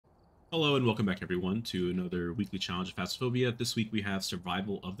Hello and welcome back everyone to another weekly challenge of Phasmophobia. This week we have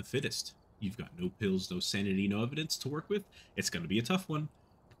survival of the fittest. You've got no pills, no sanity, no evidence to work with. It's going to be a tough one.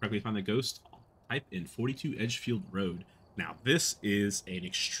 To correctly find the ghost, type in 42 Edgefield Road. Now this is an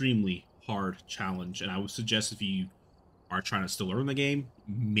extremely hard challenge, and I would suggest if you are trying to still learn the game,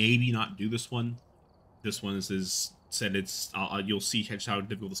 maybe not do this one. This one is said it's you'll see how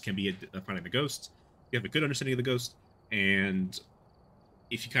difficult this can be at finding the ghost. You have a good understanding of the ghost, and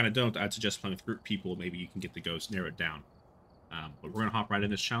if you kind of don't, I'd suggest playing with group people. Maybe you can get the ghost, narrow it down. But we're going to hop right in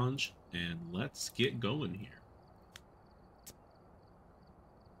this challenge, and let's get going here.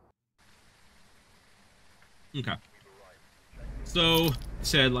 Okay. So,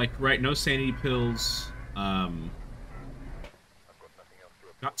 said, like, right, no sanity pills. Got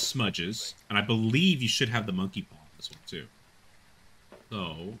smudges. And I believe you should have the monkey paw on this one, too.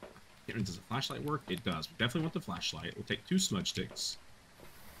 So, does the flashlight work? It does. We definitely want the flashlight. We'll take 2 smudge sticks.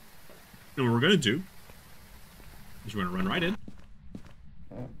 And what we're going to do is we're going to run right in.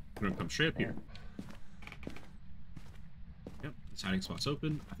 We're going to come straight up here. Yep, this hiding spot's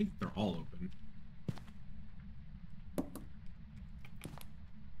open. I think they're all open.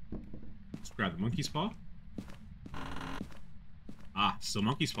 Let's grab the monkey's paw. Ah, still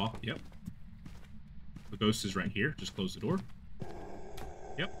monkey's paw. Yep. The ghost is right here. Just close the door.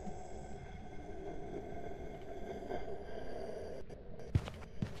 Yep.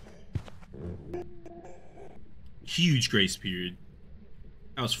 Huge grace period.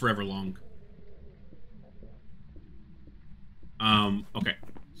 That was forever long. Okay.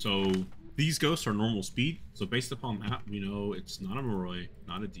 So these ghosts are normal speed. So based upon that, we know it's not a Moroi,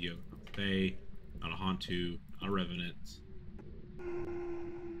 not a Dio, not a Fae, not a Hantu, not a Revenant,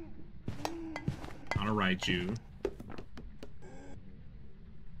 not a Raiju.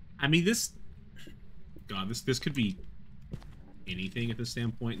 I mean, this could be anything at this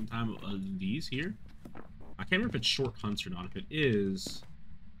standpoint in time of these here. I can't remember if it's short hunts or not. If it is,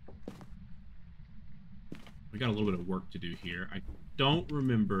 we got a little bit of work to do here. I don't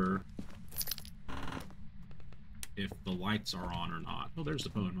remember if the lights are on or not. Oh, there's the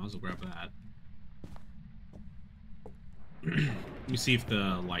phone. Might as well grab that. Let me see if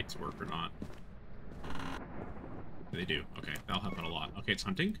the lights work or not. They do. Okay, that'll help out a lot. Okay, it's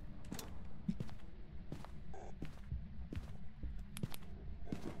hunting.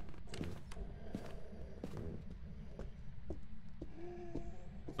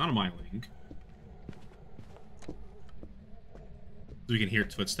 Not a myling. So we can hear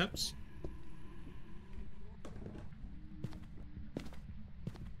its footsteps.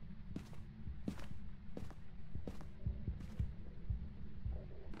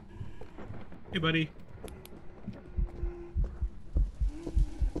 Hey, buddy.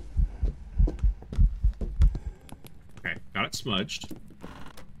 Okay, got it smudged.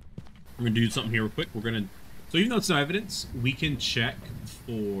 We're gonna do something here real quick. We're gonna... So even though it's no evidence, we can check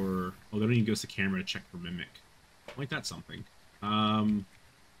for... Oh, they don't even give us the camera to check for mimic. Like that's something.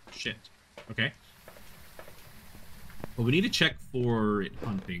 Shit. Okay. Well, we need to check for it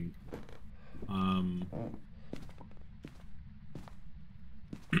hunting. Damn,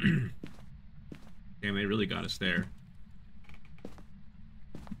 they really got us there.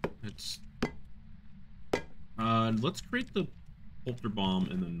 Let's create the polter bomb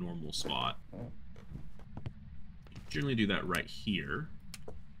in the normal spot. Generally do that right here.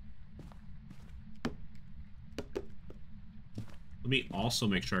 Let me also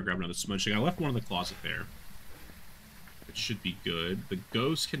make sure I grab another smudge stick. I left one in the closet there. It should be good. The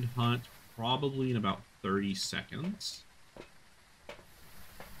ghost can hunt probably in about 30 seconds.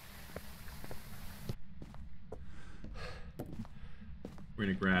 We're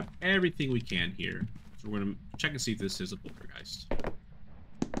going to grab everything we can here. So we're going to check and see if this is a poltergeist.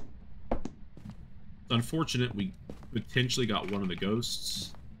 It's unfortunate we potentially got one of the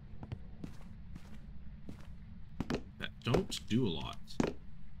ghosts that don't do a lot.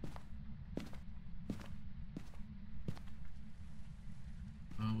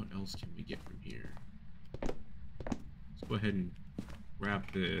 What else can we get from here? Let's go ahead and grab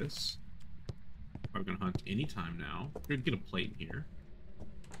this. Probably gonna hunt anytime now. We're gonna get a plate in here.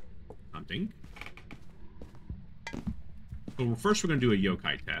 Hunting. So first we're gonna do a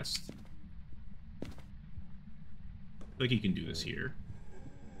yokai test. I feel like you can do this here.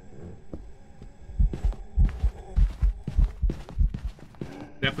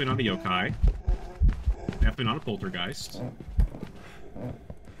 Definitely not a yokai. Definitely not a poltergeist.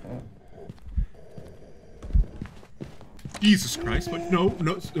 Jesus Christ, but no,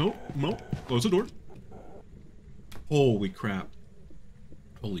 close the door. Holy crap.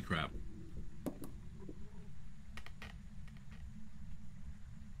 Holy crap.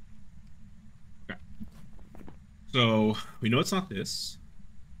 So we know it's not this.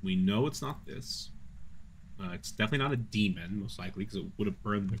 We know it's not this. It's definitely not a demon, most likely, because it would have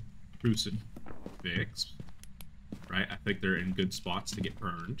burned the crucifix. Right? I think they're in good spots to get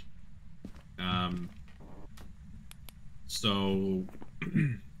burned. So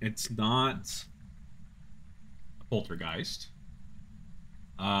it's not a poltergeist.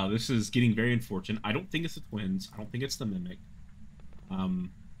 This is getting very unfortunate. I don't think it's the twins. I don't think it's the mimic.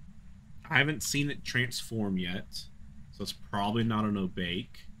 I haven't seen it transform yet, so it's probably not an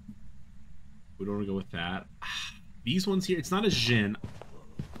Obake. We don't want to go with that. These ones here, it's not a Jinn.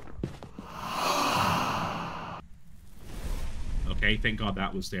 Okay, thank God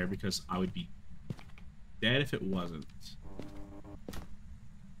that was there, because I would be dead if it wasn't.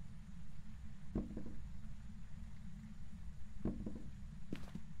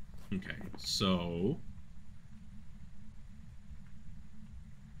 Okay, so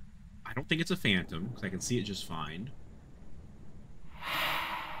I don't think it's a phantom, because I can see it just fine.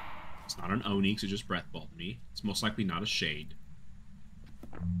 It's not an Oni, because it just breathballed me. It's most likely not a Shade.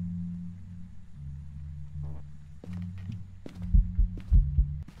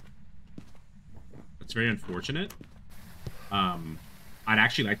 That's very unfortunate. I'd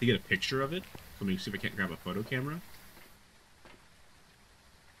actually like to get a picture of it. Let me see if I can't grab a photo camera.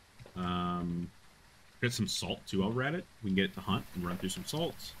 Get some salt, too, while we're at it. We can get it to hunt and run through some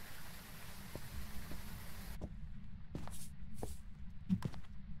salt.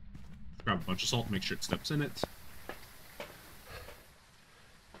 Grab a bunch of salt, make sure it steps in it.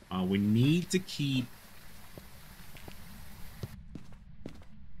 We need to keep...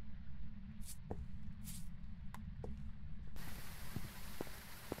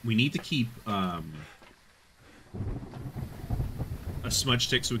 a smudge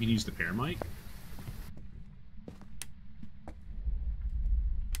stick so we can use the paramite.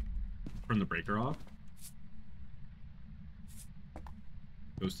 Turn the breaker off.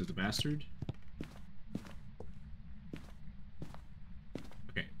 Goes to the bastard.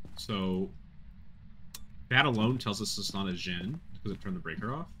 Okay, so that alone tells us it's not a Jinn because it turned the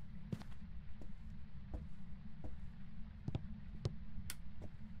breaker off.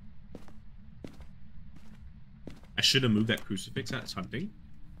 I should have moved that crucifix at hunting.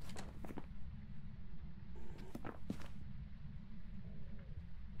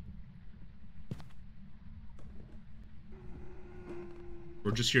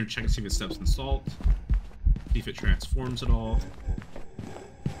 We're just here to check and see if it steps in salt. See if it transforms at all.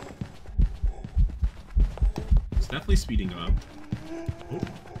 It's definitely speeding up. Oh,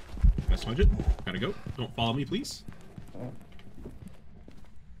 gotta smudge it. Gotta go. Don't follow me, please.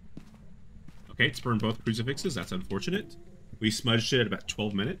 Okay, it's burned both crucifixes. That's unfortunate. We smudged it at about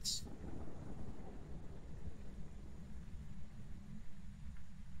 12 minutes.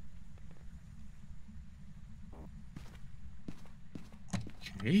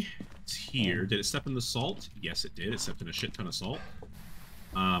 Okay, it's here. Did it step in the salt? Yes, it did. It stepped in a shit ton of salt.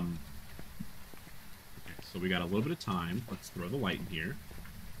 Okay, so we got a little bit of time. Let's throw the light in here.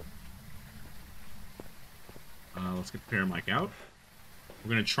 Let's get the paramite out. We're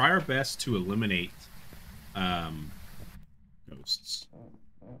going to try our best to eliminate ghosts.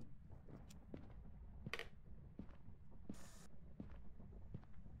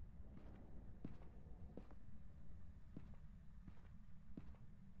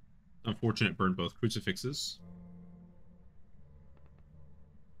 Unfortunate, burned both crucifixes.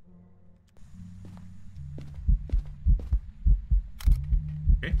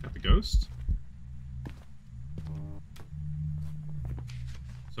 Okay, got the ghost.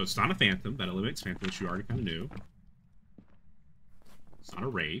 So it's not a phantom. That eliminates phantom, which you already kind of knew. It's not a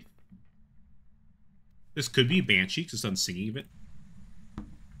wraith. This could be Banshee, because it's done singing of it.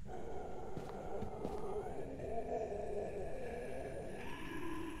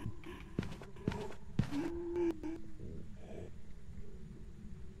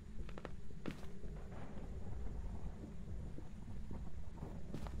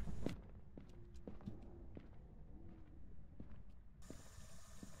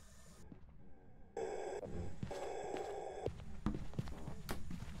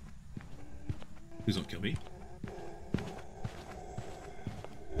 Please don't kill me.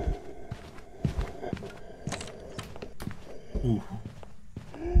 Ooh.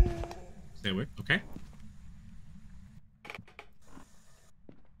 Stay away. Okay.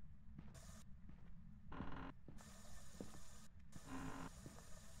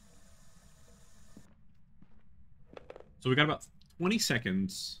 So we got about 20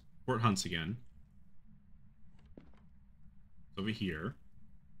 seconds before it hunts again. It's over here.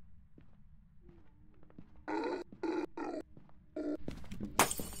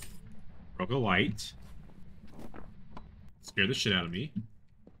 Broke a light. Scare the shit out of me.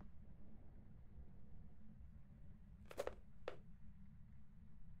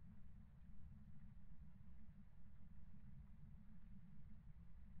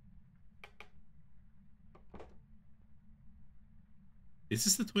 Is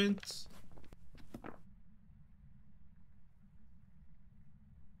this the twins?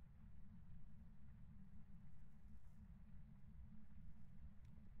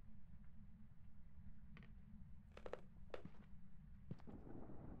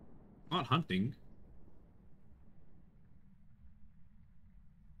 Not hunting.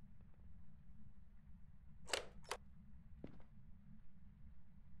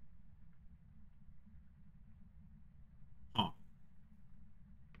 Huh. I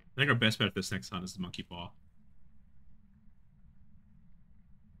think our best bet for this next hunt is the monkey paw.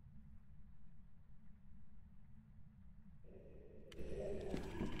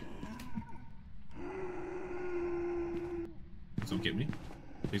 Please don't get me.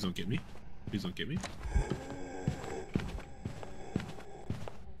 Please don't get me. Please don't get me.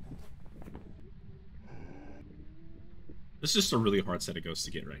 This is just a really hard set of ghosts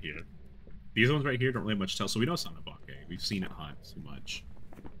to get right here. These ones right here don't really have much to tell, so we know it's not a Bake. We've seen it hunt too much.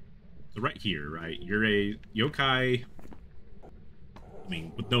 So right here, right? You're a yokai. I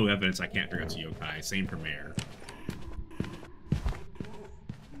mean, with no evidence, I can't figure out it's a yokai. Same for Mare.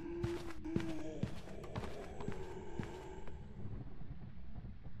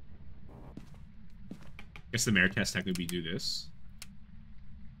 Guess the Mare test technically we do this.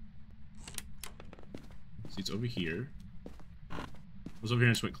 See, it's over here. I was over here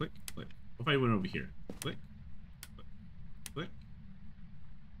and just went click, click. What if I went over here? Click, click, click,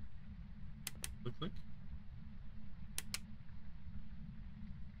 click, click.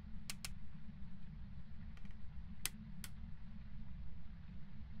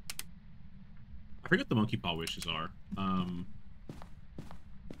 I forget what the monkey paw wishes are.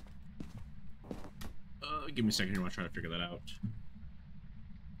 Give me a second here while I try to figure that out.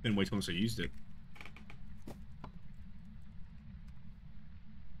 Then wait till once I used it.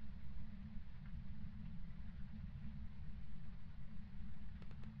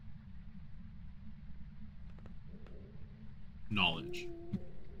 Knowledge.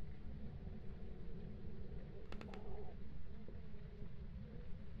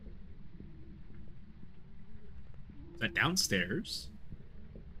 Is that downstairs?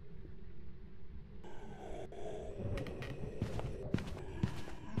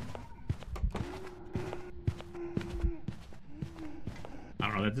 I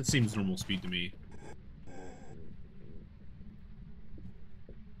don't know, that seems normal speed to me.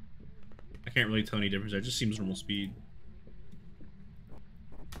 I can't really tell any difference, that just seems normal speed.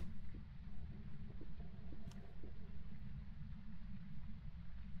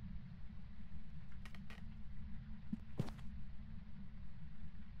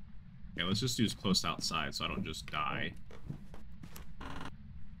 Okay, let's just do this close outside so I don't just die.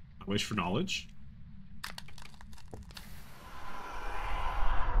 I wish for knowledge.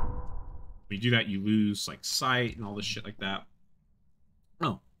 When you do that, you lose, like, sight and all this shit like that.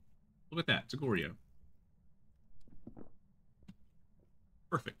 Oh, look at that. It's a Goryo.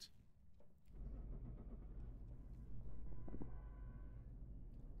 Perfect.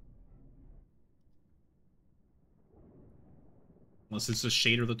 Unless it's a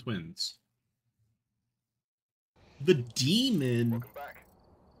shade of the twins. The demon! Welcome back.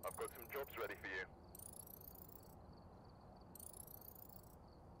 I've got some jobs ready for you.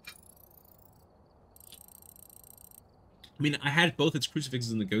 I mean, I had both its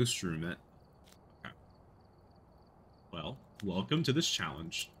crucifixes in the ghost room. That... Okay. Well, welcome to this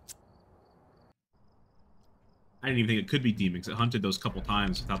challenge. I didn't even think it could be demons. It hunted those couple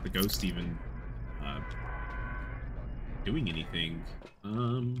times without the ghost even doing anything.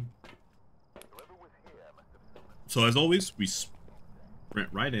 So as always, we sprint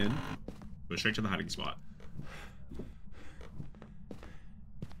right in, go straight to the hiding spot.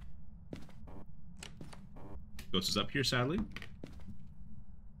 Ghost is up here, sadly.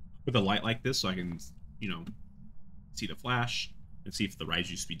 With a light like this, so I can, you know, see the flash and see if the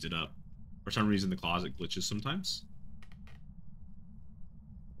Raiju speeds it up. For some reason, the closet glitches sometimes.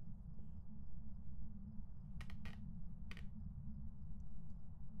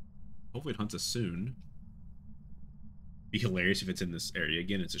 Hopefully it hunts us soon. Be hilarious if it's in this area.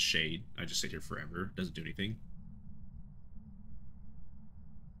 Again, it's a shade. I just sit here forever. Doesn't do anything.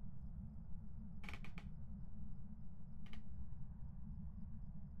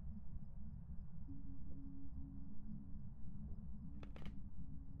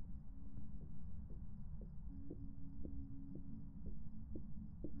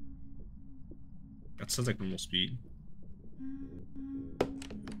 That sounds like normal speed.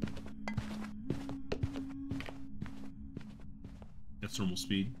 That's normal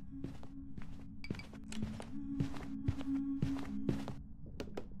speed.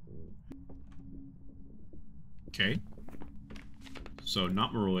 Okay. So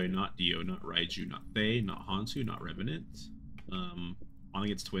not Moroi, not Dio, not Raiju, not Faye, not Hansu, not Revenant. I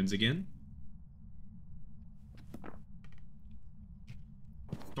think it's twins again.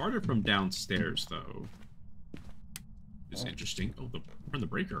 Started from downstairs though. It's interesting. Oh, turn the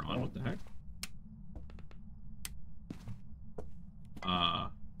breaker on. What the heck?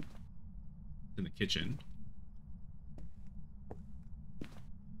 In the kitchen.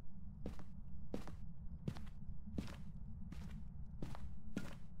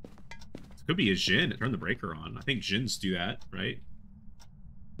 This could be a Jin. Turn the breaker on. I think Jins do that, right?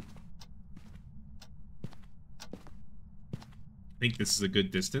 I think this is a good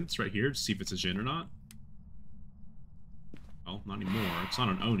distance right here to see if it's a Jin or not. Well, not anymore. It's not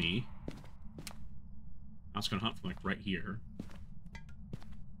an Oni. I was gonna hunt from like right here.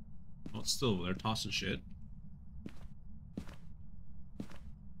 Well, it's still they're tossing shit.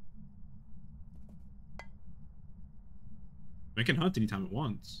 I can hunt anytime it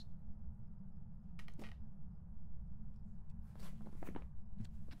wants.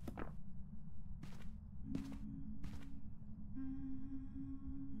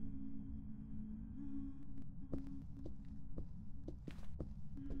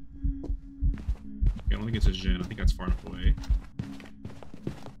 I don't think it's a Jin. I think that's far enough away.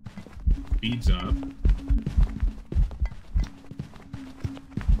 Speeds up.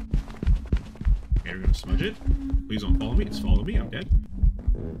 Okay, we're gonna smudge it. Please don't follow me. Just follow me. I'm dead.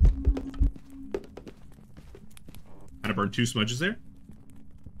 Had to burn 2 smudges there.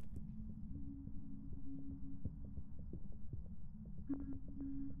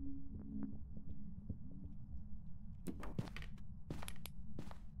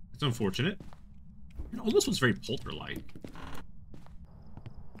 It's unfortunate. You know, this one's very polter-like.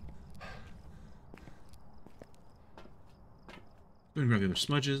 Go and grab the other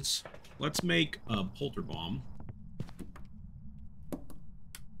smudges. Let's make a polter bomb.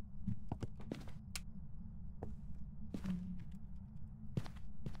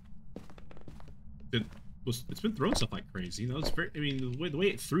 It's been throwing stuff like crazy. You know, it's very. I mean, the way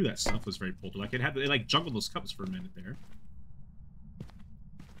it threw that stuff was very polter. Like it like juggled those cups for a minute there.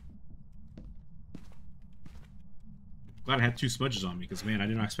 Glad I had 2 smudges on me, because man, I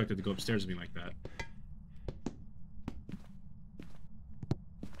did not expect it to go upstairs and be like that.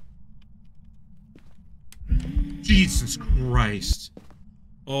 Jesus Christ.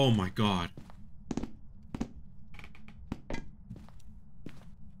 Oh my god.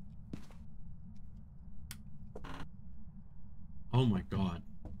 Oh my god.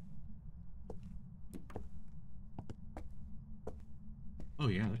 Oh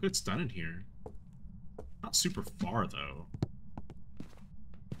yeah, look what it's done in here. Not super far, though.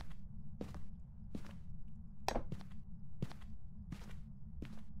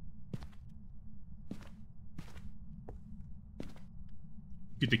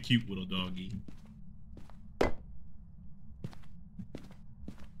 Get the cute little doggy.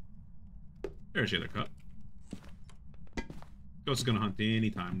 There's the other cup. Ghost is gonna hunt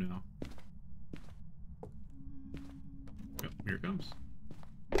anytime now. Yep, here it comes.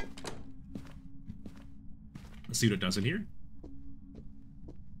 Let's see what it does in here.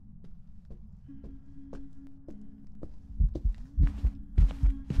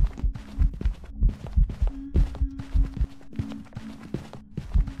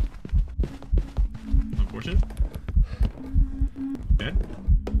 Unfortunate. Dead.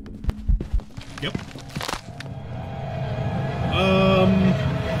 Yep.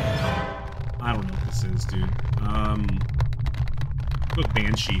 I don't know what this is, dude. Look,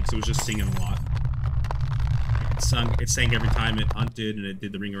 Banshee, so it was just singing a lot. It sang every time it hunted, and it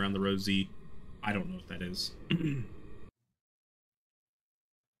did the ring around the rosy. I don't know what that is.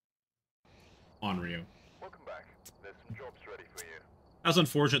 On Rio. Welcome back. There's some jobs ready for you. That was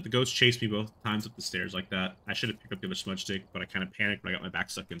unfortunate. The ghost chased me both times up the stairs like that. I should have picked up the other smudge stick, but I kind of panicked when I got my back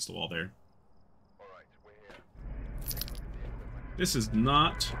stuck against the wall there. Alright, we're here. This is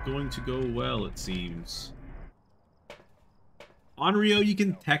not going to go well, it seems. On Rio, you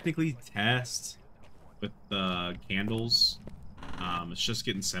can technically test with the candles. It's just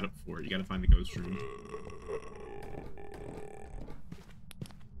getting set up for it. You gotta find the ghost room.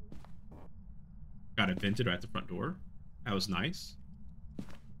 Got it vented right at the front door. That was nice.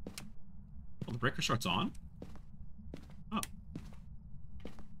 Oh, the breaker starts on? Oh.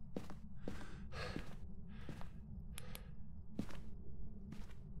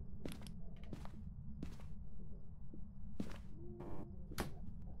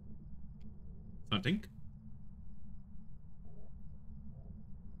 Hunting.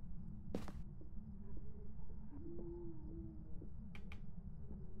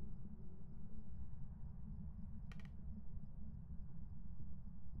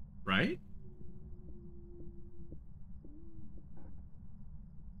 right?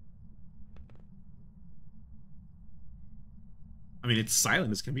 I mean, it's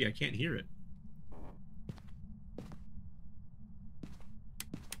silent as can be. I can't hear it.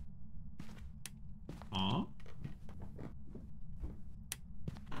 Aw.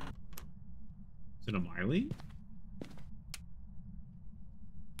 Is it a Miley?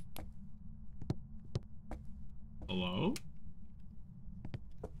 Hello?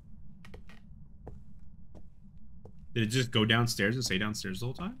 Did it just go downstairs and stay downstairs the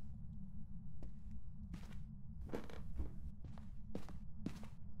whole time?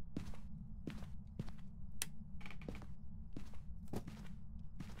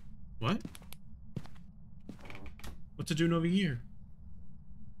 What? What's it doing over here?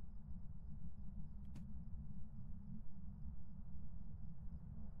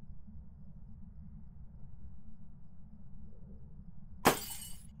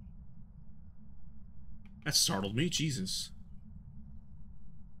 That startled me, Jesus.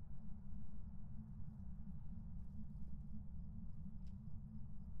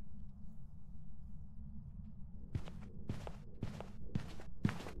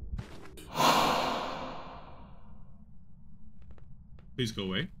 Please go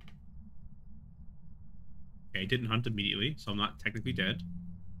away. Okay, I didn't hunt immediately, so I'm not technically dead.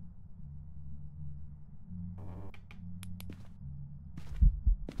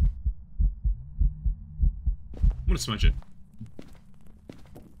 I'm gonna smudge it.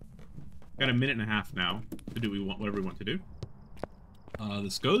 Got a minute and a half now to do whatever we want to do.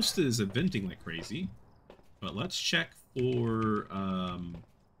 This ghost is venting like crazy, but let's check for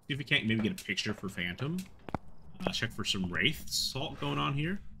see if we can't maybe get a picture for Phantom. Check for some Wraith salt going on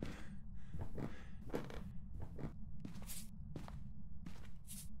here.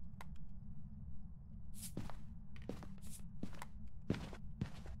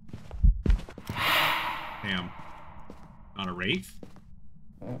 Damn. Not a Wraith.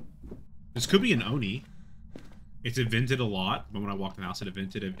 This could be an Oni. It's evented a lot, but when I walked in the house,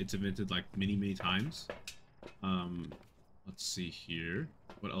 it's evented like many, many times. Let's see here.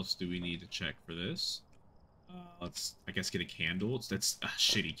 What else do we need to check for this? Let's, I guess, get a candle. That's a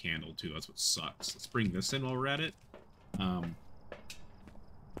shitty candle, too. That's what sucks. Let's bring this in while we're at it.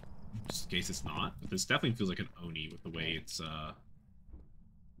 Just in case it's not. But this definitely feels like an Oni with the way it's,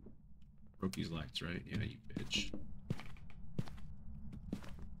 broke these lights, right? Yeah, you bitch.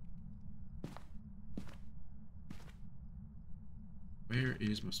 Where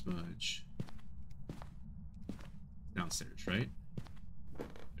is my smudge? Downstairs, right? There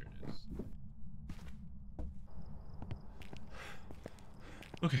it is.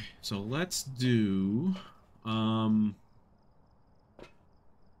 Okay, so let's do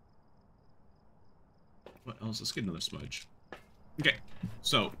what else? Let's get another smudge. Okay,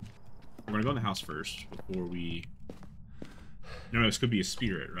 so we're gonna go in the house first before we. No, this could be a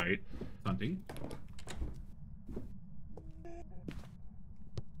spirit, right? Hunting.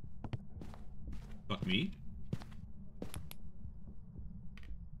 Fuck me.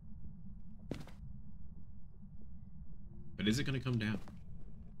 But is it gonna come down?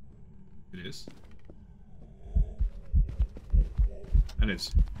 It is. That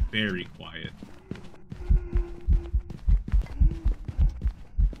is very quiet.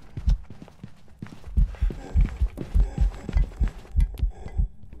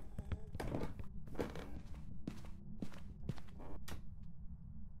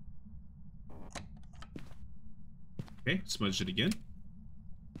 Okay, smudged it again.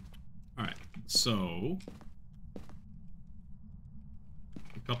 Alright, so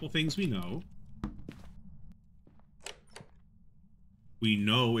a couple things we know. We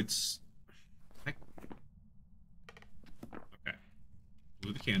know it's... Okay.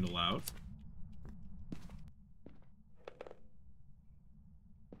 Blew the candle out.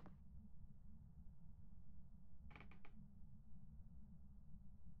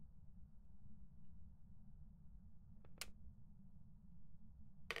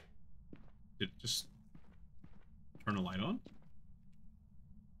 Did it just turn a light on?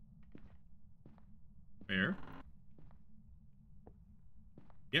 Fair.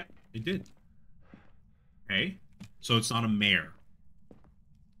 Yeah, it did. Okay, so it's not a mare.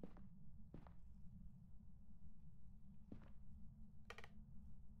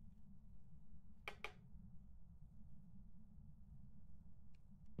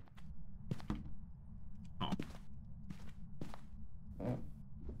 Oh.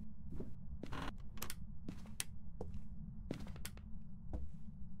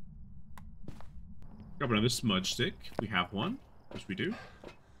 Grab another smudge stick. We have one, which we do.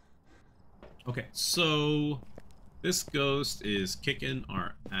 Okay, so this ghost is kicking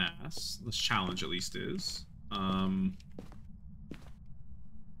our ass. This challenge at least is. Turn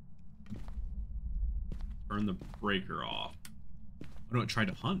the breaker off. Oh no, it tried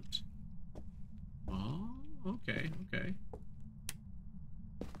to hunt. Oh, okay, okay.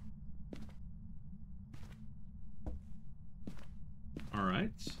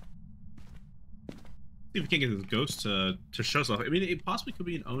 Alright. See if we can't get this ghost to show us off. I mean, it possibly could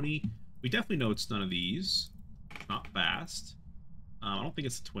be an Oni. We definitely know it's none of these. Not fast. I don't think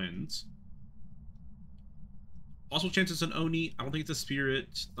it's the twins. Also, chance it's an Oni. I don't think it's a spirit.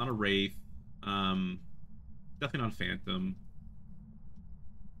 It's not a wraith. Definitely not a phantom.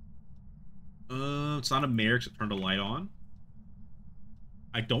 It's not a mare because it turned a light on.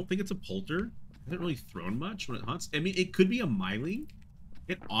 I don't think it's a polter. It hasn't really thrown much when it hunts. I mean, it could be a myling.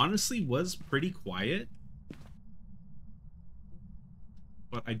 It honestly was pretty quiet.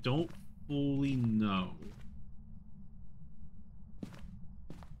 But I don't fully know.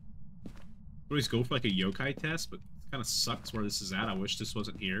 Always go for like a yokai test, but it kind of sucks where this is at. I wish this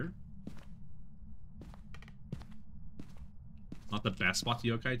wasn't here. Not the best spot to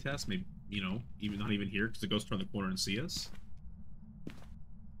yokai test. Maybe, you know, even not even here because the ghost turned the corner and see us.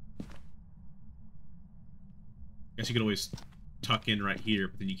 Guess you could always tuck in right here,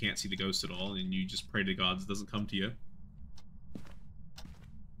 but then you can't see the ghost at all, and you just pray to gods it doesn't come to you.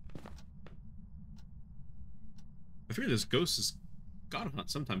 I figure this ghost has got to hunt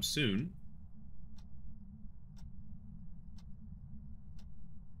sometime soon.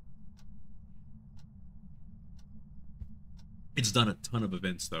 It's done a ton of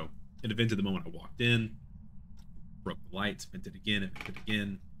events, though. It evented the moment I walked in, broke the lights, evented again, evented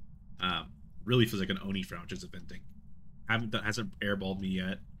again. Really feels like an Oni Frouch is eventing. Hasn't airballed me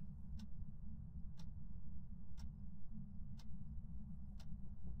yet.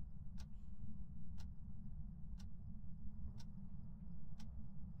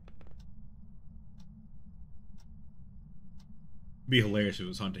 It'd be hilarious if it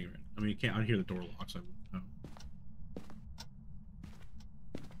was hunting right now. I mean, you can't unhear the door locks. I wouldn't know.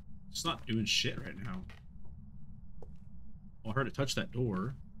 It's not doing shit right now. Well, I heard it touch that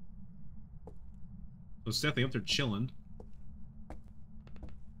door. So it's definitely up there chilling.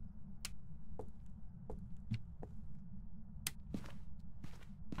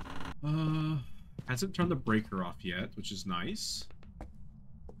 Hasn't turned the breaker off yet, which is nice.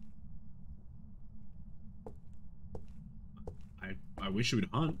 I wish it would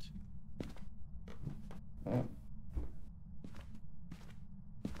hunt.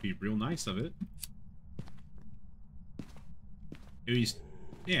 Be real nice of it. Maybe he's,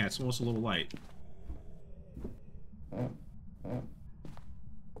 yeah, it's almost a little light. Here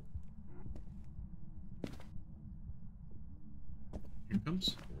it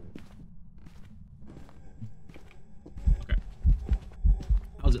comes. Okay.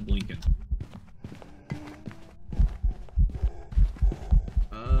 How's it blinking?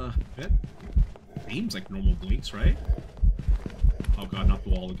 That seems like normal blinks, right? Oh god, not the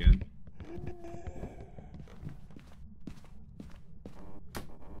wall again.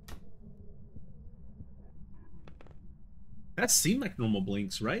 That seemed like normal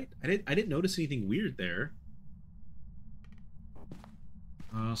blinks, right? I didn't notice anything weird there.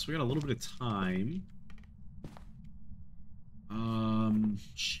 So we got a little bit of time.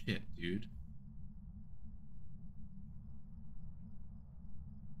 Shit, dude.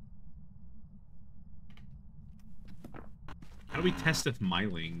 How do we test if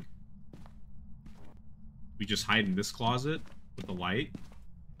myling? We just hide in this closet with the light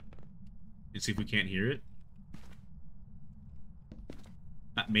and see if we can't hear it.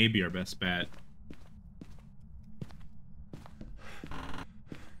 That may be our best bet.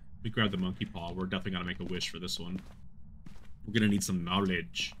 We grab the monkey paw. We're definitely gonna make a wish for this one. We're gonna need some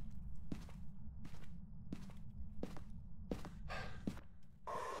knowledge.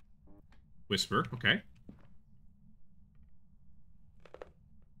 Whisper, okay.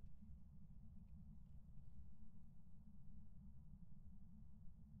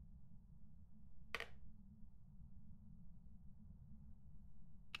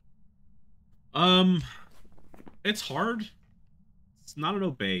 It's hard. It's not an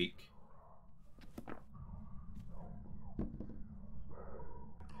obake.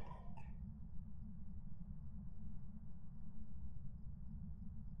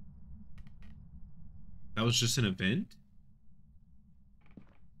 That was just an event?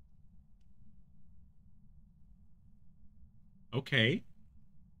 Okay.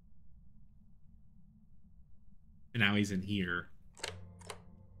 And now he's in here.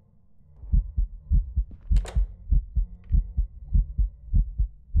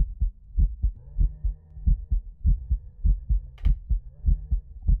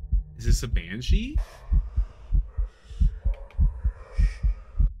 Is this a banshee?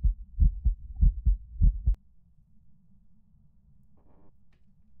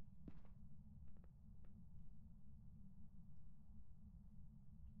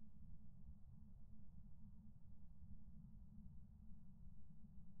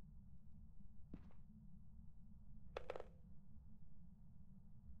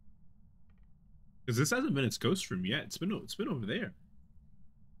 Because this hasn't been its ghost room yet. It's been over there.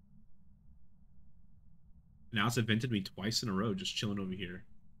 Now it's invented me twice in a row, just chilling over here.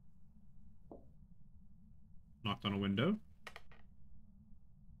 Knocked on a window.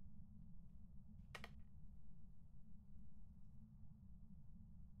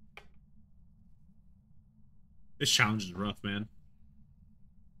 This challenge is rough, man.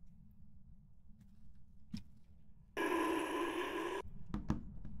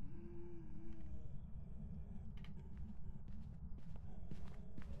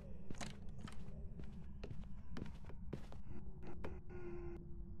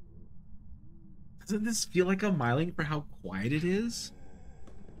 Doesn't this feel like a Myling for how quiet it is?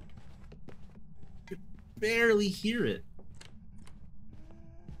 I could barely hear it.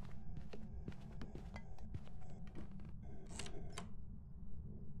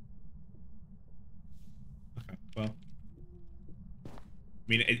 Okay, well. I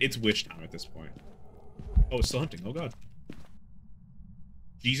mean, it's wish time at this point. Oh, it's still hunting. Oh, God.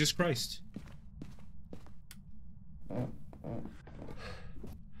 Jesus Christ.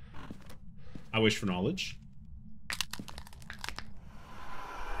 I wish for knowledge.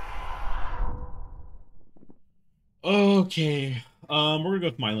 Okay. We're gonna go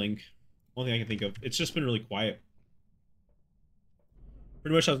with Myling. Only thing I can think of. It's just been really quiet.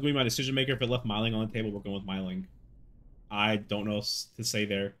 Pretty much I was going to be my decision maker. If it left Myling on the table, we're going with Myling. I don't know what to say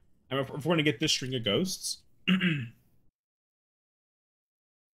there. I mean, if we're going to get this string of ghosts.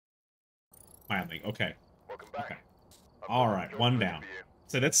 Myling, okay. Welcome back. Okay. Alright, one down.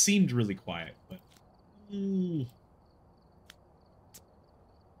 So that seemed really quiet, but...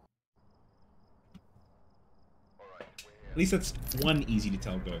 At least that's one easy to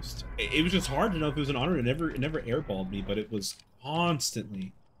tell ghost. It was just hard to know if it was an honor. It never airballed me, but it was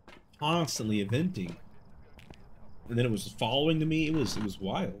constantly eventing. And then it was following to me. It was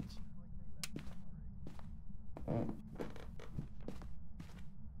wild.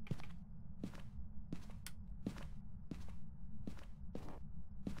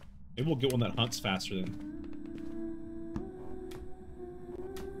 Maybe we'll get one that hunts faster than...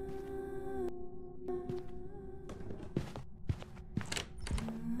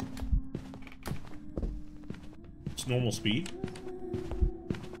 It's normal speed.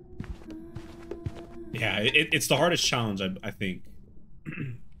 Yeah, it's the hardest challenge, I think.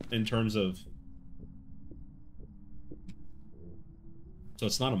 In terms of... So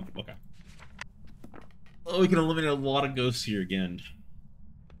it's not a... Okay. Oh, we can eliminate a lot of ghosts here again.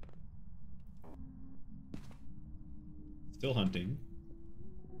 Still hunting.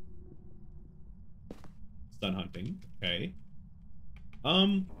 Stun hunting. Okay.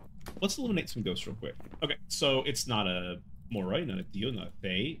 Let's eliminate some ghosts real quick. Okay, so it's not a Morai, not a Dio, not a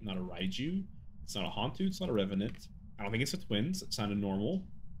Fae, not a Raiju. It's not a Hantu, it's not a Revenant. I don't think it's a Twins. It sounded normal.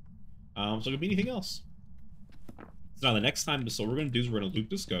 So it could be anything else. So now the next time, so what we're gonna do is we're gonna loop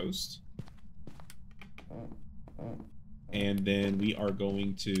this ghost. And then we are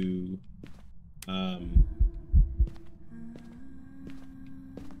going to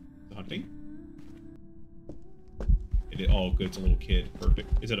hunting. Oh, good, it's a little kid.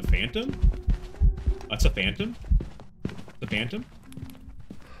 Perfect. Is it a phantom? That's a phantom? The phantom?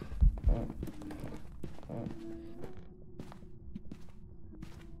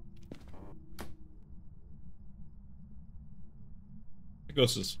 The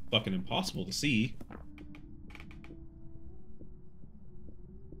ghost is fucking impossible to see.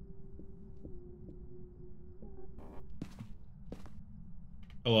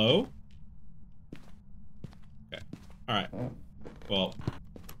 Hello? Okay. Alright. Well,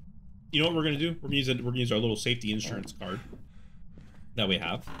 you know what we're gonna do? We're gonna use our little safety insurance card that we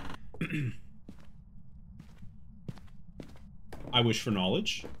have. I wish for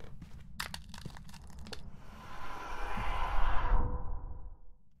knowledge.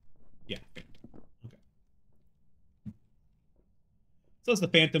 Yeah, phantom. Okay. So that's the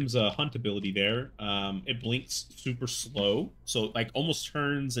Phantom's hunt ability there. It blinks super slow, so like almost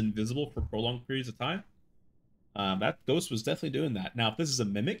turns invisible for prolonged periods of time. That ghost was definitely doing that. Now, if this is a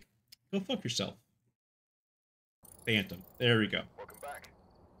mimic, go fuck yourself. Phantom. There we go. Welcome back.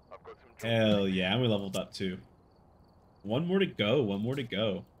 I've got some Hell yeah, and we leveled up too. One more to go. One more to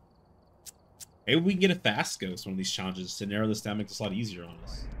go. Maybe we can get a fast ghost one of these challenges to narrow this down, make this a lot easier on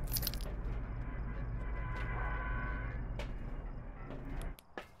us.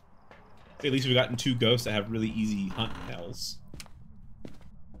 At least we've gotten 2 ghosts that have really easy hunt tells.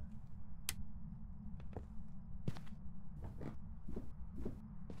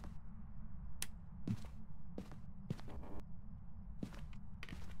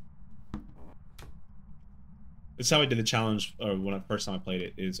 This is how I did the challenge, or when the first time I played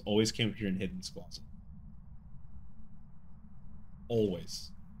it, is always came up here and hid in this closet.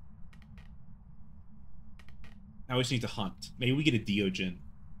 Always. I always need to hunt. Maybe we get a Diogen.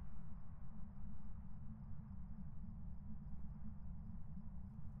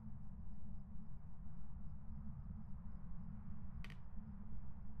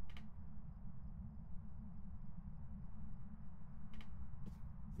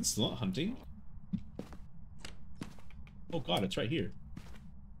 This is not hunting. Oh god, it's right here.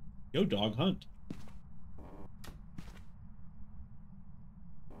 Yo, dog, hunt.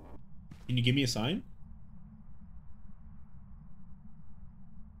 Can you give me a sign?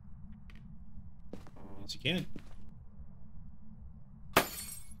 Yes, you can.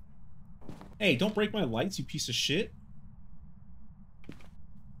 Hey, don't break my lights, you piece of shit.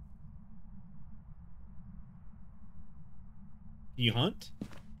 Can you hunt?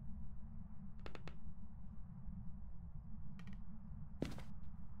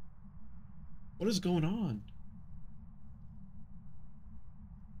 What is going on?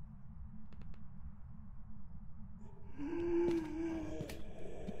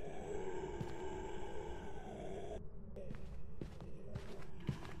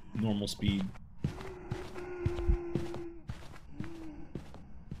 Normal speed.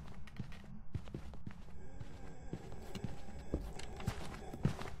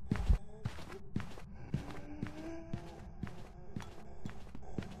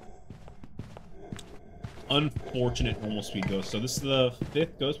 Unfortunate normal speed ghost. So this is the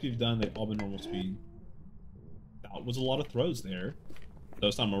 5th ghost we've done. They've all been normal speed. That was a lot of throws there. So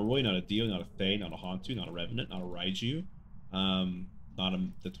it's not a Moroi, not a Dio, not a Fae, not a Hantu, not a Revenant, not a Raiju. Not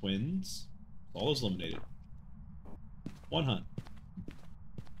the twins. All those eliminated. 1 hunt.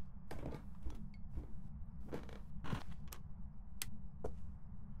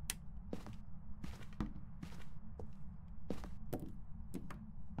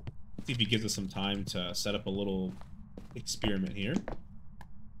 See if he gives us some time to set up a little experiment here.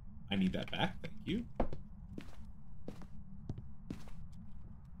 I need that back, thank you.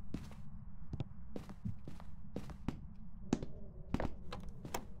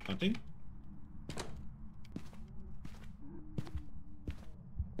 Hunting.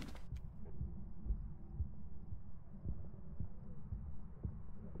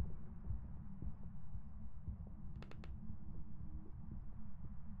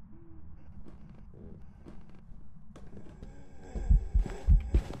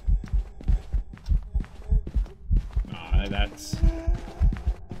 That's...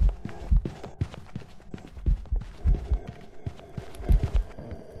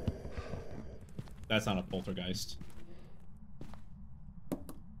 That's not a poltergeist.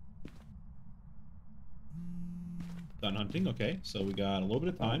 Done hunting, okay. So we got a little bit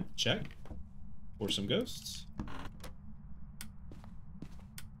of time to check for some ghosts.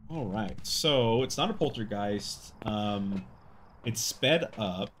 Alright, so it's not a poltergeist. It's sped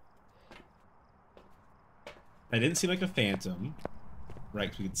up. It didn't seem like a phantom, right?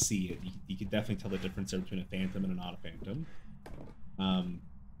 Because we could see it. You could definitely tell the difference there between a phantom and a not a phantom.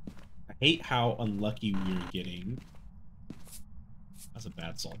 I hate how unlucky we were getting. That's a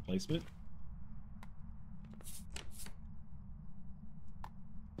bad salt placement.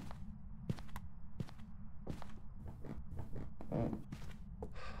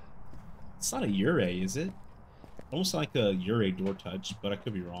 It's not a Urei, is it? Almost like a Urei door touch, but I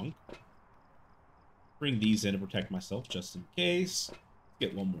could be wrong. Bring these in to protect myself just in case.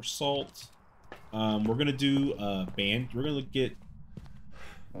 Get 1 more salt. We're gonna do a band. We're gonna get.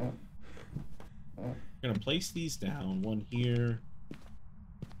 We're gonna place these down. 1 here.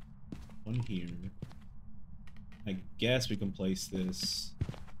 1 here. I guess we can place this.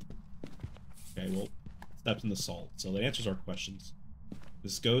 Okay, well, steps in the salt. So that answers our questions.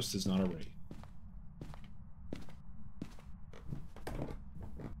 This ghost is not a wraith.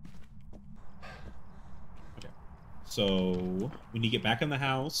 So we need to get back in the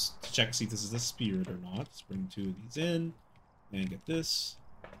house to check to see if this is a spirit or not. Let's bring 2 of these in and get this.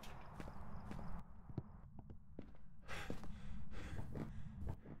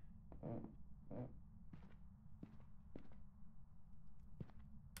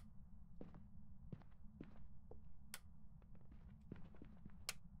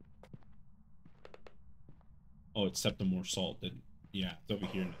 Oh, it's stepped on more salt. Yeah, it's over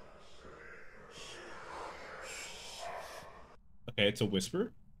here now. Okay, it's a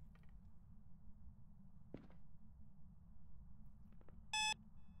whisper.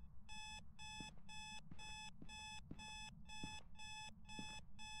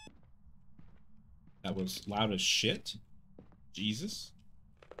 That was loud as shit. Jesus.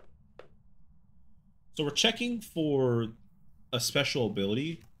 So we're checking for a special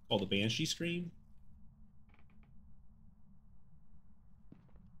ability called the Banshee Scream.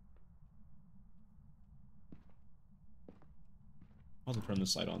 I'll have to turn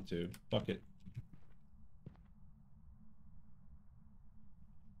this light on too. Fuck it.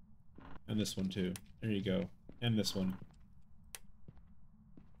 And this one too. There you go. And this one.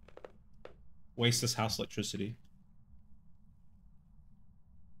 Waste this house electricity.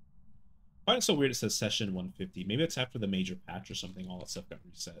 I find it so weird it says session 150. Maybe it's after the major patch or something. All that stuff got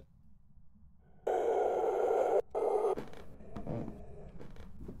reset.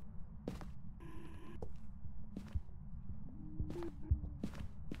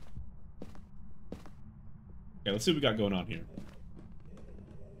 Okay, let's see what we got going on here.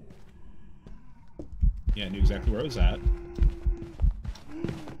 Yeah, I knew exactly where I was at.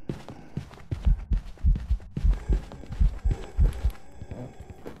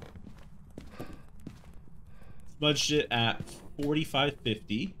 Smudged it at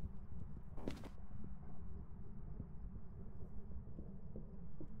 4550.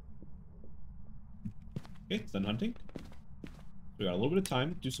 Okay, it's done hunting. We got a little bit of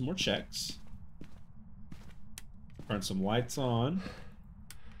time to do some more checks. Turn some lights on.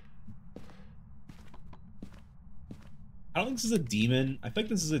 I don't think this is a demon. I think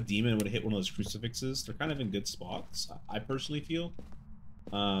this is a demon would have hit one of those crucifixes. They're kind of in good spots, I personally feel.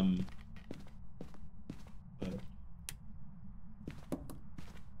 But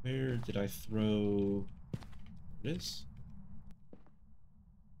where did I throw... There it is.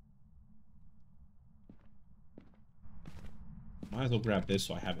 Might as well grab this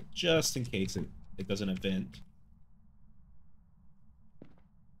so I have it just in case it doesn't event.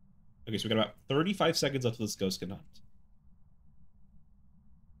 Okay, so we got about 35 seconds left till this ghost can hunt.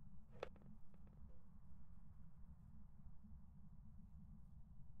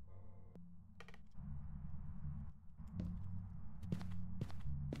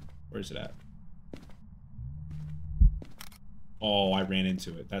 Where is it at? Oh, I ran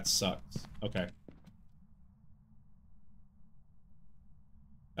into it. That sucks. Okay.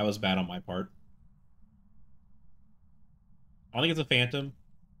 That was bad on my part. I don't think it's a phantom.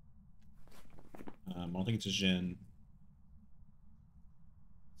 I don't think it's a Jinn.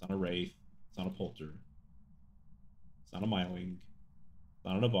 It's not a Wraith. It's not a Polter. It's not a Myling. It's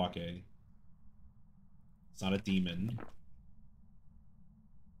not an Abake. It's not a demon.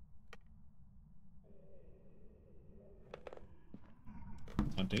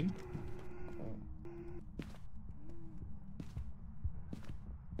 It's hunting.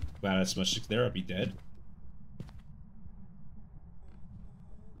 Glad I smushed it there, I'd be dead.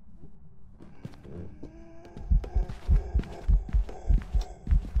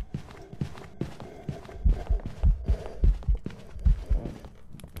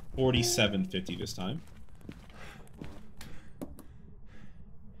 $47.50 this time.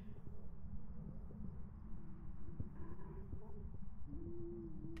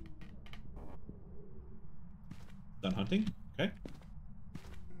 Done hunting. Okay.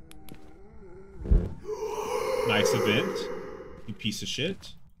 Nice event. You piece of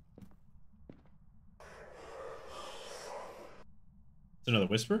shit. It's another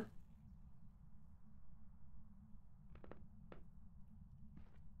whisper.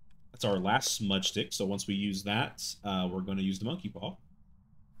 That's our last smudge stick, so once we use that, we're going to use the monkey paw.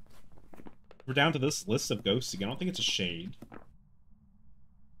 We're down to this list of ghosts again. I don't think it's a shade.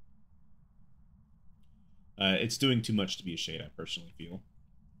 It's doing too much to be a shade, I personally feel.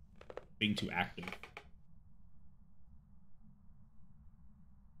 Being too active.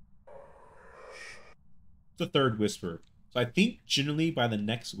 The third whisper. So I think generally by the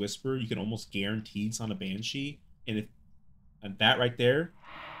next whisper, you can almost guarantee it's on a banshee. And that right there,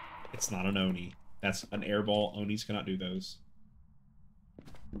 it's not an Oni. That's an airball. Onis cannot do those.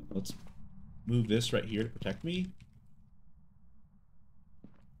 Let's move this right here to protect me.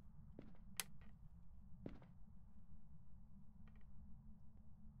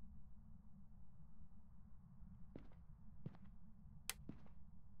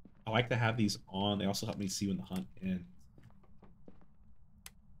 I like to have these on. They also help me see when the hunt ends.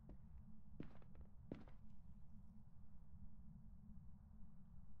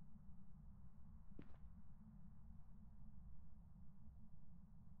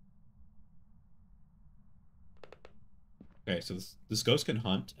 Okay, so this ghost can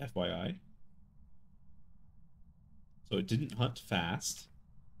hunt, FYI. So it didn't hunt fast.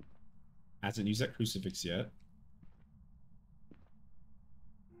 Hasn't used that crucifix yet.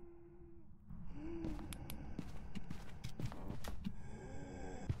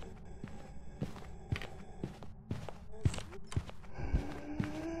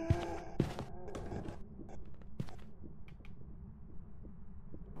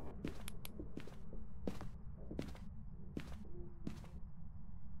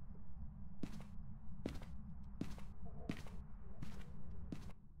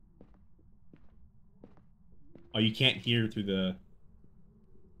 you can't hear through the...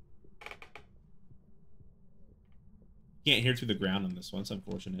 Can't hear through the ground on this one. It's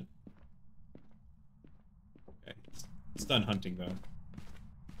unfortunate. Okay. It's done hunting, though.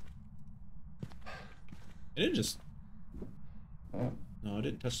 It didn't just... No, it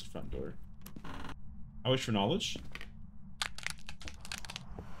didn't touch the front door. I wish for knowledge.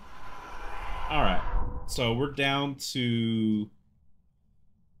 Alright. So we're down to...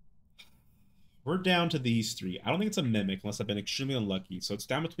 We're down to these three. I don't think it's a mimic unless I've been extremely unlucky. So it's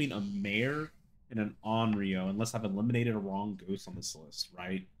down between a mare and an Onryo unless I've eliminated a wrong ghost on this list,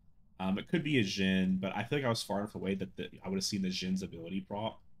 right? It could be a Jin, but I feel like I was far enough away that I would have seen the Jin's ability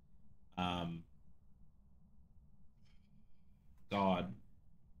prop. God.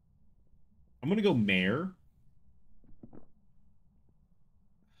 I'm going to go mare.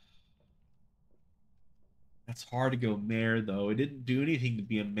 That's hard to go mare, though. It didn't do anything to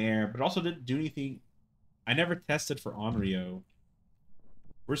be a mare, but it also didn't do anything. I never tested for Onryo.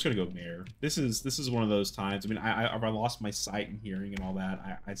 We're just gonna go mare. This is one of those times. I mean, I lost my sight and hearing and all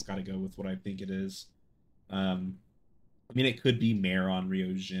that. I just gotta go with what I think it is. I mean, it could be mare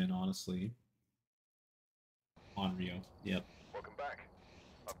Onryo Jin, honestly. Onryo, yep. Welcome back.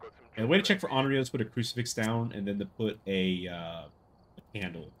 I've got some And the way to check for Onryo is put a crucifix down and then to put a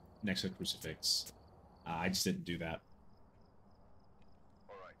candle next to the crucifix. I just didn't do that.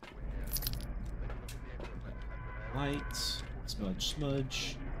 Alright, we're here. Light,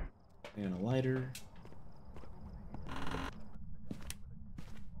 smudge, and a lighter.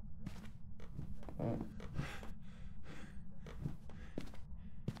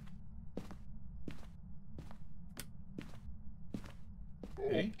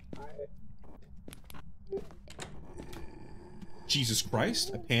 Okay. Jesus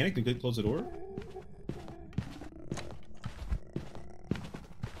Christ, I panicked and couldn't close the door.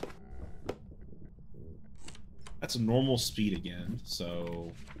 That's a normal speed again,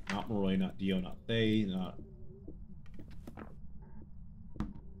 so not Moroi, not Dio, not Thay, not...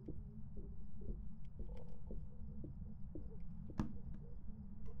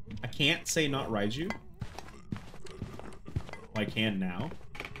 I can't say not Raiju. Well, I can now.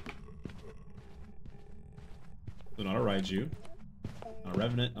 So not a Raiju. Not a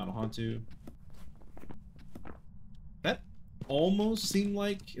Revenant, not a Hantu. That almost seemed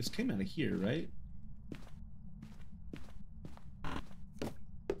like it came out of here, right?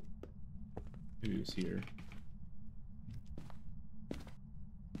 Who's here?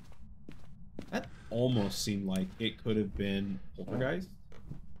 That almost seemed like it could have been Poltergeist.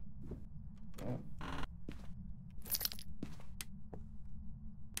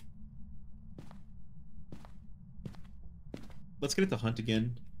 Let's get it to hunt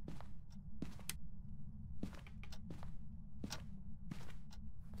again.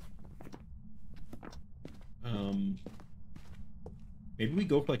 Maybe we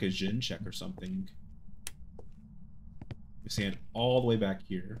go for like a Jin check or something. We stand all the way back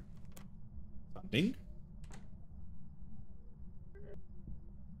here. Something.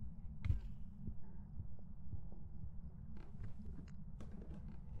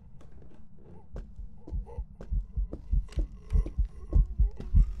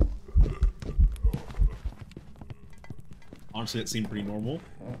 Honestly, that seemed pretty normal.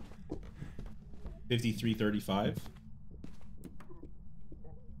 53-35.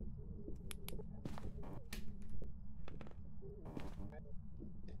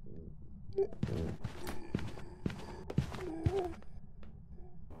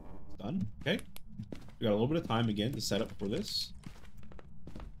 Done. Okay. We got a little bit of time again to set up for this.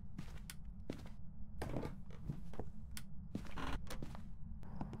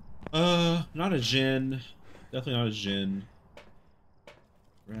 Not a Jin. Definitely not a Jin.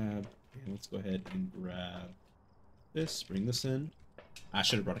 Grab. Okay, let's go ahead and grab this. Bring this in. I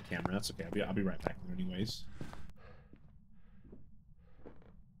should have brought a camera. That's okay. I'll be right back there anyways.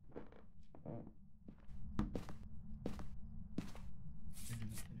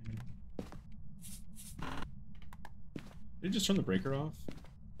 Did it just turn the breaker off?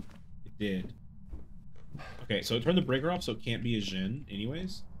 It did. Okay, so it turned the breaker off, so it can't be a Jin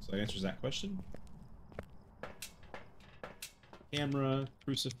anyways. So that answers that question. Camera,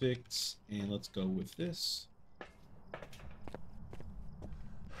 crucifix, and let's go with this.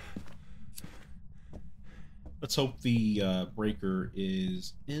 Let's hope the breaker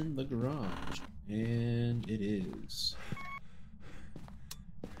is in the garage. And it is.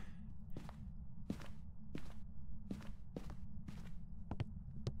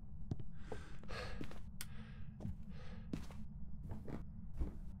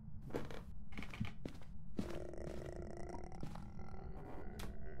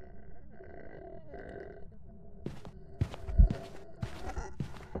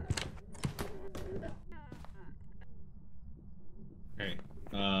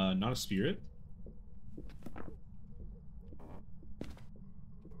 not a spirit.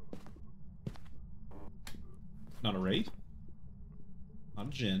 Not a wraith. Not a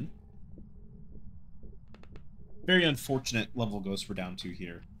djinn. Very unfortunate level ghost we're down to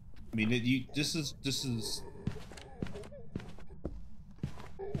here. I mean, this is.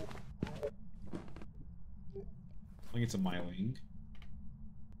 I think it's a myling.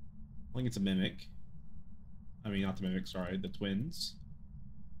 I think it's a mimic. I mean, not the mimic, sorry, the twins.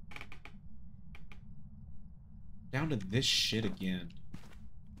 Down to this shit again.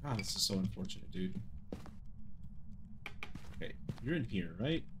 God, this is so unfortunate, dude. Okay, you're in here,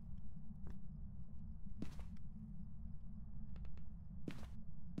 right?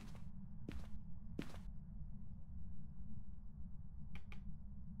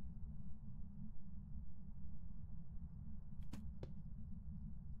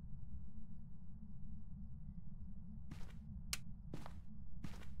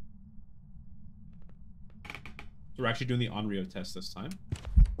 So we're actually doing the Onryo test this time.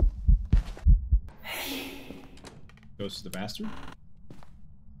 Goes to the bastard.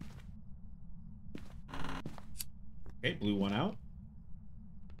 Okay, blew one out.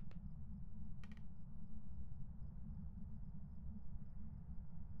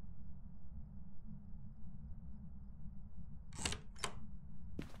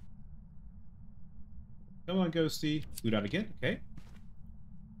 Come on, Ghosty. Blew it out again. Okay.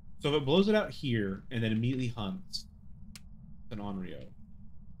 So if it blows it out here and then immediately hunts, it's an Onryo.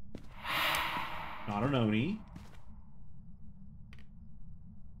 Not an Oni.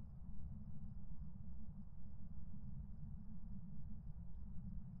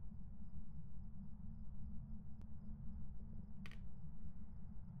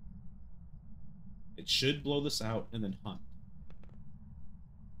 It should blow this out and then hunt.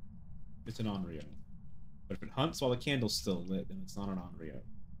 It's an Onryo. But if it hunts while the candle's still lit, then it's not an Onryo.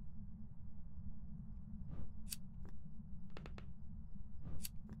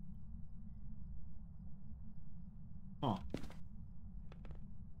 Huh.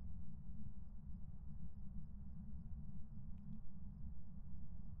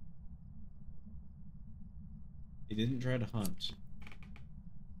 It didn't try to hunt.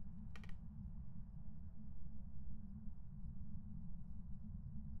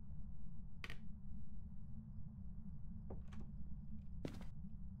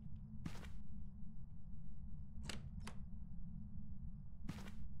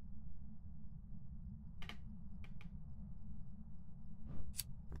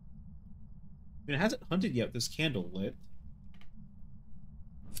 I mean, it hasn't hunted yet, this candle lit.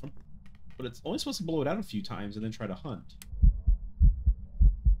 But it's only supposed to blow it out a few times and then try to hunt.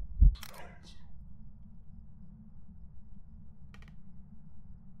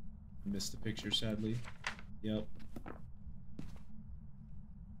 Missed the picture, sadly. Yep.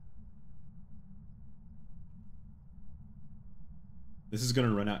 This is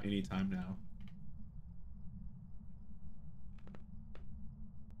gonna run out anytime now.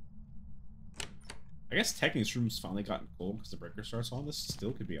 I guess technically this room's finally gotten cold because the breaker starts on. This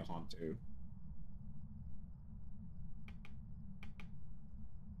still could be a haunt too.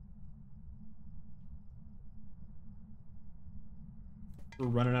 We're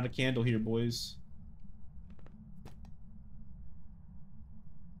running out of candle here, boys.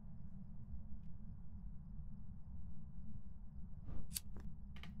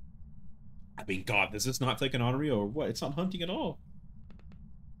 I mean, God, does this not take an Onryo or what? It's not hunting at all.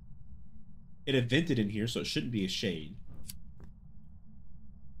 It evented in here, so it shouldn't be a shade.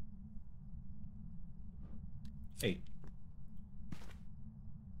 Hey.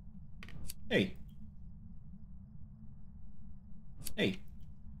 Hey. Hey.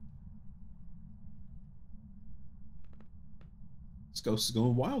 This ghost is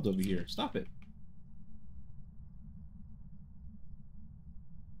going wild over here. Stop it.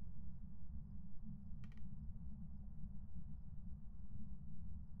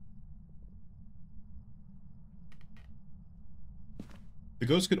 The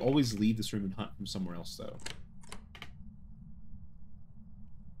ghost could always leave this room and hunt from somewhere else, though.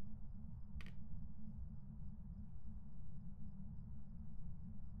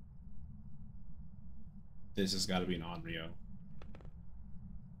 This has got to be an Onryo.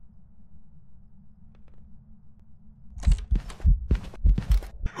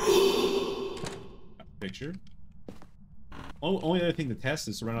 Picture. Only other thing to test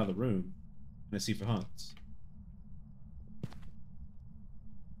is to run out of the room and to see if it hunts.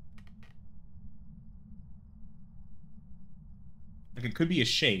 Like, it could be a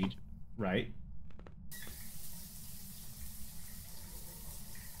shade, right?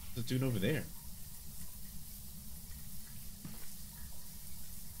 What's it doing over there?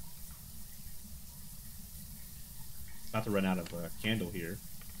 About to run out of candle here.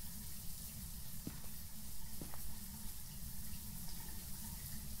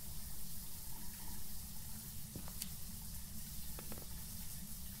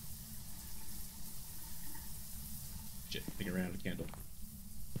 Shit, I think I ran out of candle.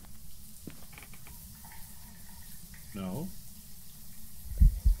 No.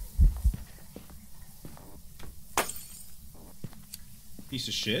 Piece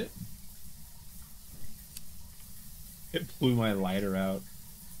of shit. It blew my lighter out.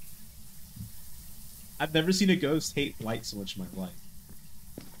 I've never seen a ghost hate light so much in my life.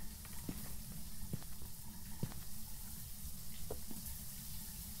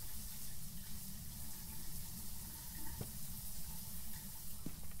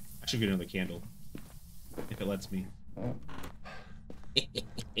 I should get another candle. If it lets me.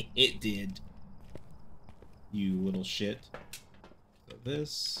 It did. You little shit. So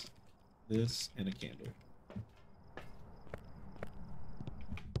this, and a candle.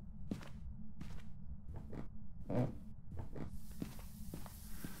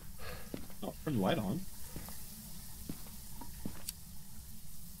 Oh, turn the light on.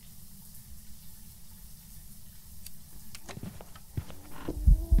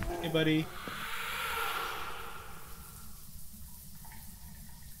 Hey, buddy.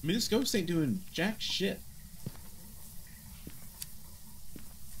 I mean, this ghost ain't doing jack shit.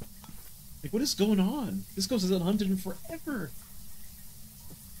 Like, what is going on? This ghost hasn't hunted in forever.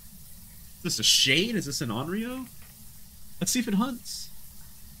 Is this a shade? Is this an Onryo? Let's see if it hunts.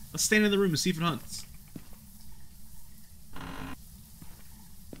 Let's stand in the room and see if it hunts.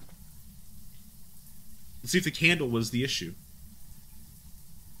 Let's see if the candle was the issue.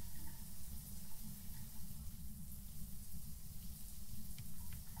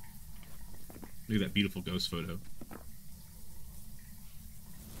 Look at that beautiful ghost photo.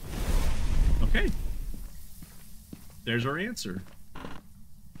 Okay. There's our answer.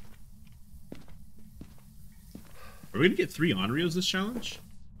 Are we gonna get 3 Onryos this challenge?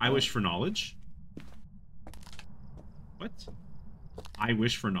 I wish for knowledge. What? I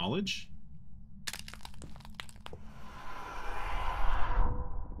wish for knowledge?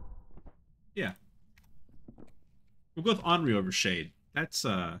 Yeah. We'll go with Onryo over Shade. That's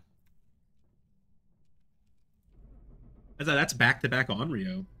back-to-back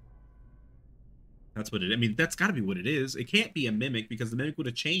Onryo. That's what it... I mean, that's gotta be what it is. It can't be a Mimic, because the Mimic would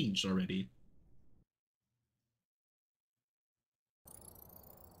have changed already.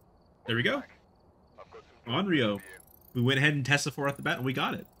 There we go. Onryo. We went ahead and tested for at the bat, and we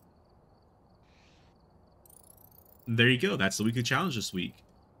got it. And there you go. That's the weekly challenge this week.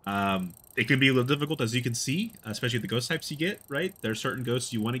 It can be a little difficult, as you can see, especially the ghost types you get, right? There are certain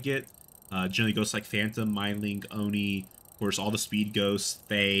ghosts you want to get. Generally ghosts like Phantom, Mindling, Oni, of course, all the speed ghosts,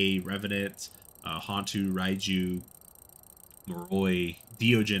 Fae, Revenant, Hantu, Raiju, Moroi,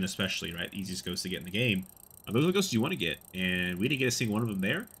 Diogen especially, right? Easiest ghosts to get in the game. Those are the ghosts you want to get, and we didn't get a single one of them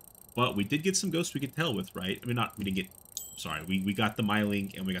there. But we did get some ghosts we could tell with, right? I mean, we didn't get... Sorry, we got the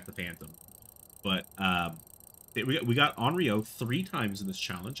Myling and we got the Phantom. But we got Onryo 3 times in this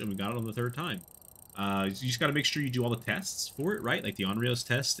challenge, and we got it on the 3rd time. You just got to make sure you do all the tests for it, right? Like the Onryo's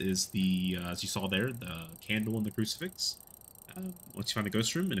test is the, as you saw there, the candle and the crucifix. Once you find the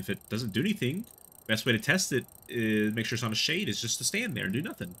ghost room, and if it doesn't do anything, best way to test it is make sure it's on a shade, is just to stand there and do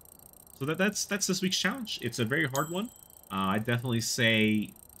nothing. So that's this week's challenge. It's a very hard one. I'd definitely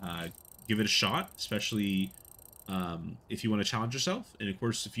say give it a shot, especially if you want to challenge yourself. And of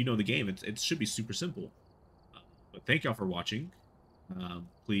course, if you know the game, it should be super simple. But thank y'all for watching.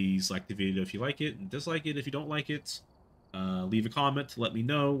 Please like the video if you like it, and dislike it if you don't like it. Leave a comment to let me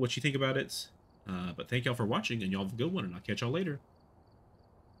know what you think about it. But thank y'all for watching, and y'all have a good one, and I'll catch y'all later.